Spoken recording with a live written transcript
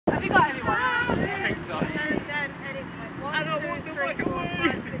Have you got everyone? I think so. Edit. 1, 2, 3, 4,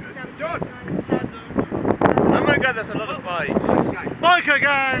 5, 6, 7, 8, 9, 10. Oh my god, there's a lot of bikes. Bike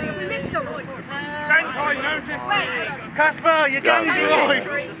again! We missed someone. Senpai, notice me! Casper, your gun's right!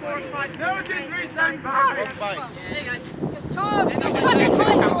 3, 4, 5, 6, 7, 8, Notice 9, me, 10, Senpai! 11, 12. There you go. It's Tom!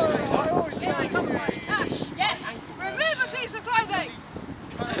 Ash! Yes! Remove a piece of clothing!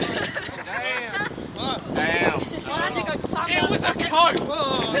 Damn. It was a coat!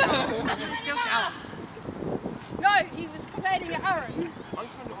 It still counts. No, he was complaining at Aaron.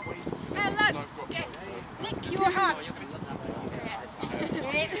 Ellen! Lick your hand!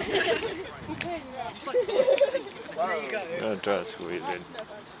 Don't try to squeeze in.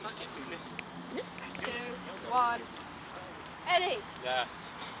 2, 1. Eddie! Yes.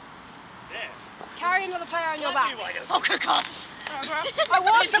 Carry another player on your back. Oh, good God! I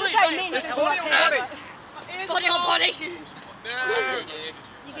was going to say mean since I'm up here, but... Body on body!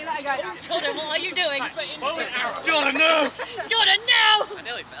 You can let it go now. Jordan, what are you doing? Jordan, no! Jordan, no! I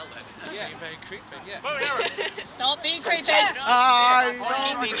nearly fell then. Yeah, you're very creepy. Yeah. Stop being creepy!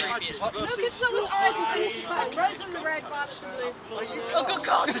 Keep being creepy as well. Look at someone's eyes and finish the phone. Rose on the red, violet on the blue. Oh, good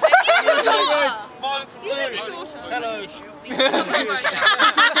God! Hello.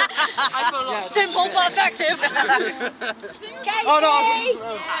 Simple but effective! Katie! Oh, no,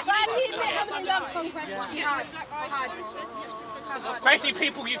 Finally admit how many love conquests you had. Basically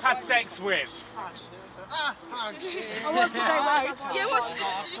people you've had sex with. I was going to say where's Yeah, what's... Did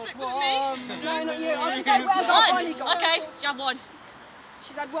you say with me? No, not you. I was going to say where's our finally got. Okay, you have one.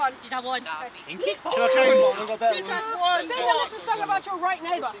 She's had one. She's had one. Pinky Can I change one? I've got better She's one. had one. Sing a little song about your right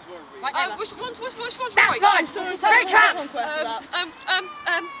neighbour. Which one's That right? one! Very trap!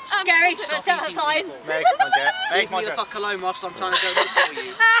 Scary, set aside. Leave me the fuck alone whilst I'm trying to go look for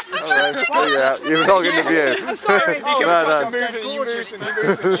you. You're vlogging the view. I'm sorry.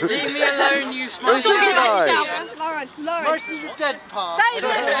 Leave me alone, you Stop talking about yourself. Lauren. Mostly the dead part. Say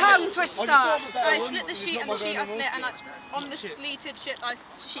this tongue twister. I slit the sheet and the sheet I slit and on the sleeted shit I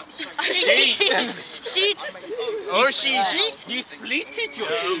sheet. Oh, sheet. You sleeted your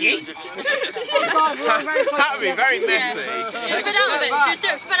sheet? Oh God, we're all very close That would be together. very messy. Spit out of it.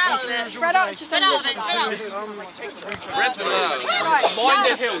 Spit out of it. Spread out, just Spit out of it. Spit out of it. Spread the love. Right, Mind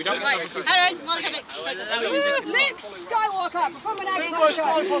the hill, you don't Right. Hello, Monica. Luke Skywalker, perform an Agatar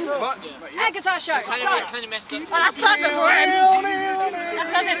show. Agatar show, go. Oh, that's perfect for him.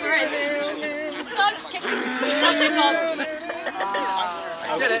 That's perfect for him. Come, kick. That's it, Bob.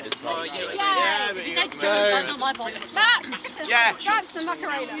 I did it. Oh, Yeah. If you take serious, that's not my fault. Matt, Yeah. dance the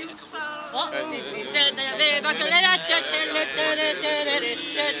Macarena. What?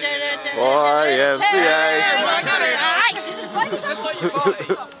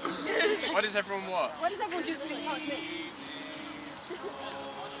 Why does everyone what? Why does everyone do the thing past me?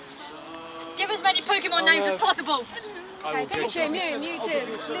 Give as many Pokemon names as possible. Okay, Pikachu, Mew,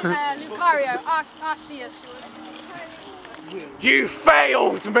 Mewtwo, Lucario, Arceus. You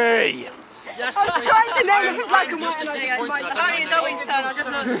failed me! I was trying to name everything black and white and I just disappointed. find It's Owen's turn, I just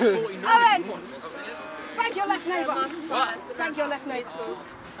looked. Owen! Spank your left neighbour. What? Spank your left neighbour.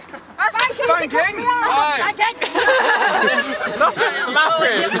 That's not spanking! That's just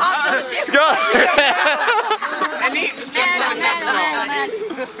slapping! Any excuse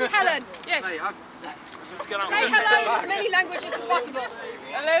Helen, Yes. say hello in as many languages as possible.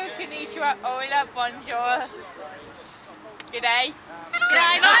 Hello, konnichiwa, hola, bonjour. G'day.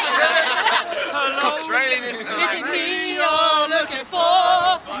 G'day, mate. Australian Is isn't it me you're looking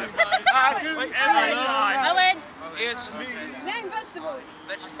for? Owen. It's me. Name vegetables.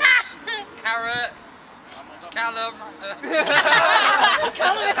 Vegetables. Carrot. Callum.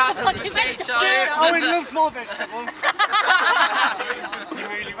 Callum is fucking Potato. Oh, he loves more vegetables. You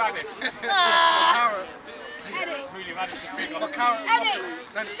really managed. Carrot. Eddie, Really managed to pick up. Eddie,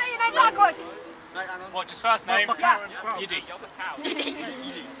 say your name backward. What, just first name? Yeah. You did. You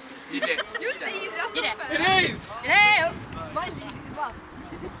did. You did. It is! Yeah. Mine's easy as well.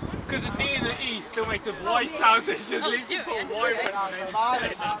 Because the D and the E still makes a Y sound, so it's just literally put a Y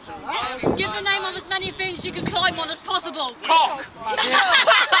went instead. Give the name of as many things you can climb on as possible. Cock!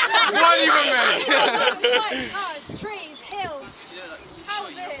 Not even me! Lights, cars, trees, hills,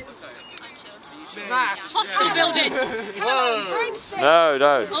 houses. Hospital building. Broomstick. No,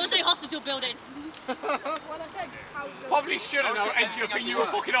 don't. I would say hospital building. Well, I said houses. Probably shouldn't have ended your thing, you were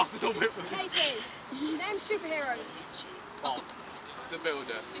fucking hospital with them. Katie, name superheroes. The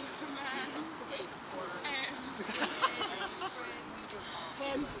builder.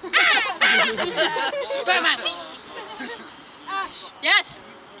 Him. Birdman. Ash, Yes.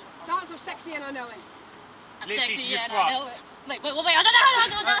 dance I'm sexy and I know it. I'm Literally, sexy, you yeah, I know thrust. it. Wait, I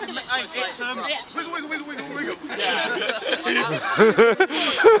don't know. Hey, it's wiggle. Yeah.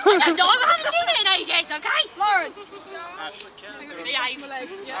 No, I haven't seen it in ages, okay? Lauren. Behave.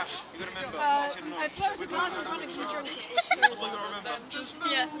 Yeah. You gotta remember. If there was a glass in front of you, drink it.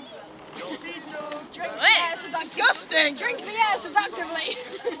 Yeah. Drink the air seductively. Disgusting. Drink the air seductively.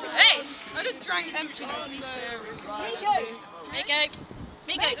 Hey, I just drank emptiness. Nico, Miko.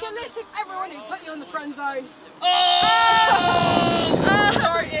 make a list of everyone who put you on the front zone.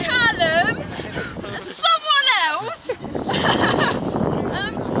 Sorry, Callum. Someone else.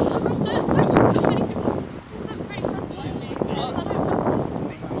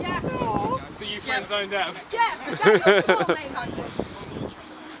 Jeff. So you friend zoned out. Jeff, is that your full name backwards?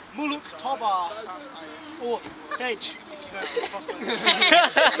 Muluk Toba. Or Veg.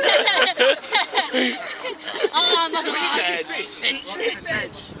 Oh, I'm not gonna ask. Veg.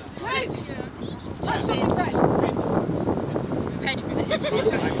 Touch on the bread. Red.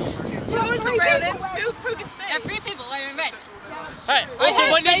 Who was wearing? Who poke his There are face? 3 people wearing red. Hey, also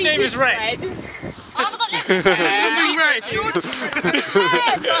my nickname is Red. I haven't got left. Something red.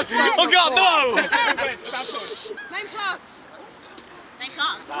 Oh God, no! Name plants. Name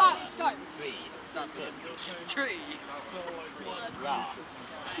plants. Plants, go. Tree.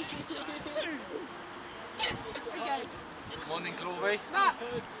 Okay. Morning glory. Matt,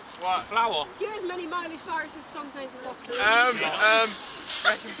 What? Flower. give as many Miley Cyrus's songs names as possible.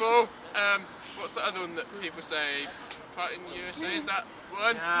 Wrecking Ball. What's the other one that people say? Part in the USA, is that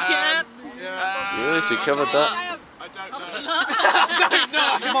one? Yeah. Really, she covered that. I don't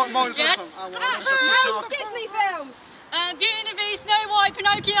know. Yes. Most Disney films. Beauty and the Beast, Snow White,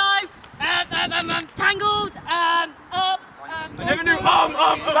 Pinocchio, Tangled, Up. I never knew.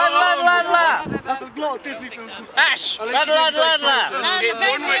 That's a lot of Disney films. Ash. It's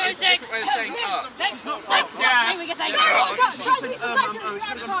one way, it's a different way of saying up. Yeah. We can say Try to be seductive with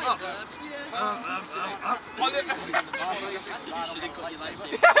your points.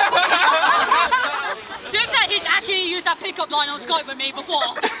 To be fair, he's actually used that pickup line on Skype with me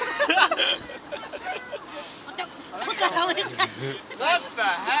before. What the hell is that? What the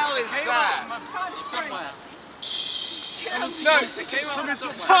hell is that? No, it came out.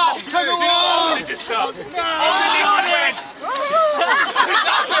 Stop! Tug of war! Did you stop? No!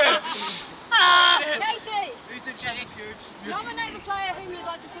 That's it! Katie, nominate the player whom you'd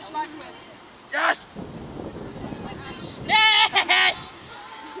like to switch life with. Yes! Yes!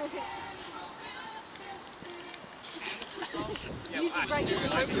 Music break. We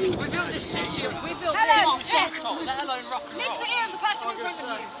built this city. We built Helen, it. Ed, Let alone rock and lick roll. the ear of the person in front of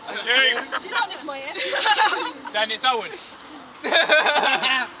you. Okay. Do not lick my ear. Then it's Owen.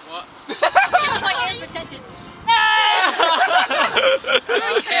 What? My ear's protected. I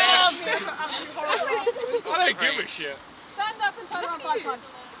don't give a shit. Stand up and turn around 5 times.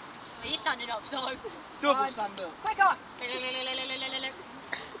 He's standing up, so. Double stand up. Quicker.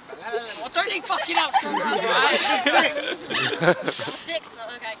 I don't need fucking help from Level 6, but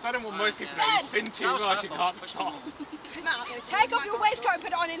okay. I don't want most people to spin too much, you can't stop. Take off your waistcoat and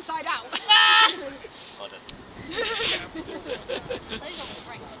put it on inside out.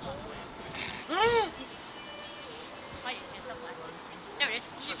 There it is.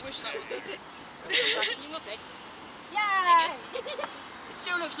 She wish that was it. Yay! It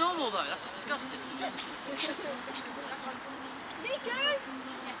still looks normal though, that's just disgusting. Nico!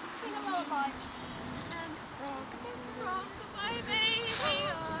 Yes, sing a lullaby.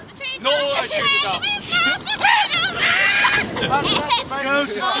 Not all I tuned it up.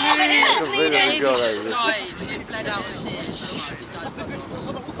 Completely got Just over it. died, it bled out of his ears so much, it died of blood loss.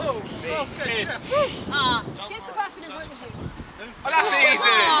 Kiss the person in front of you. Oh, that's easy.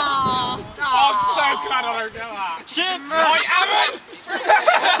 Ah. Oh, I'm so glad I don't get that. Shit, I haven't.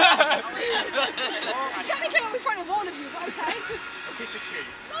 Technically I'm in front of all of you, but okay. I'll kiss your cheek.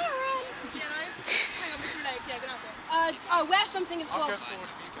 Lauren! Hang on, between legs. Yeah, get out there. Wear something as gloves.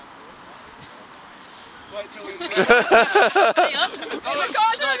 Wait till we Oh my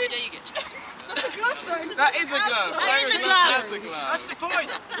God! So every day you get chased. That's a glove though. That is a glove. That is a glove. That's a glove. That's the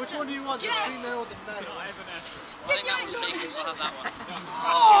point. Which one do you want? The Jeff. female or the male? I think that was taken, so I'll have that one.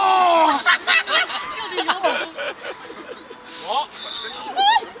 What?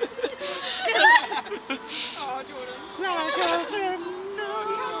 Oh, Jordan.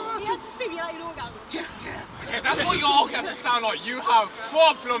 He had to stimulate an orgasm. Okay, that's what your orgasms sound like. You have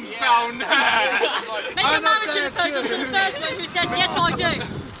problems down there. Make a motion to the person who says yes I do.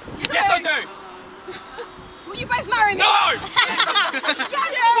 Yes, I do. Will you both marry me? No!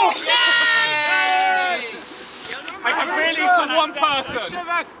 I have released for one person.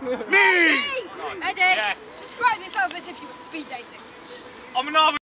 Me! Eddie, Yes. describe yourself as if you were speed dating. I'm an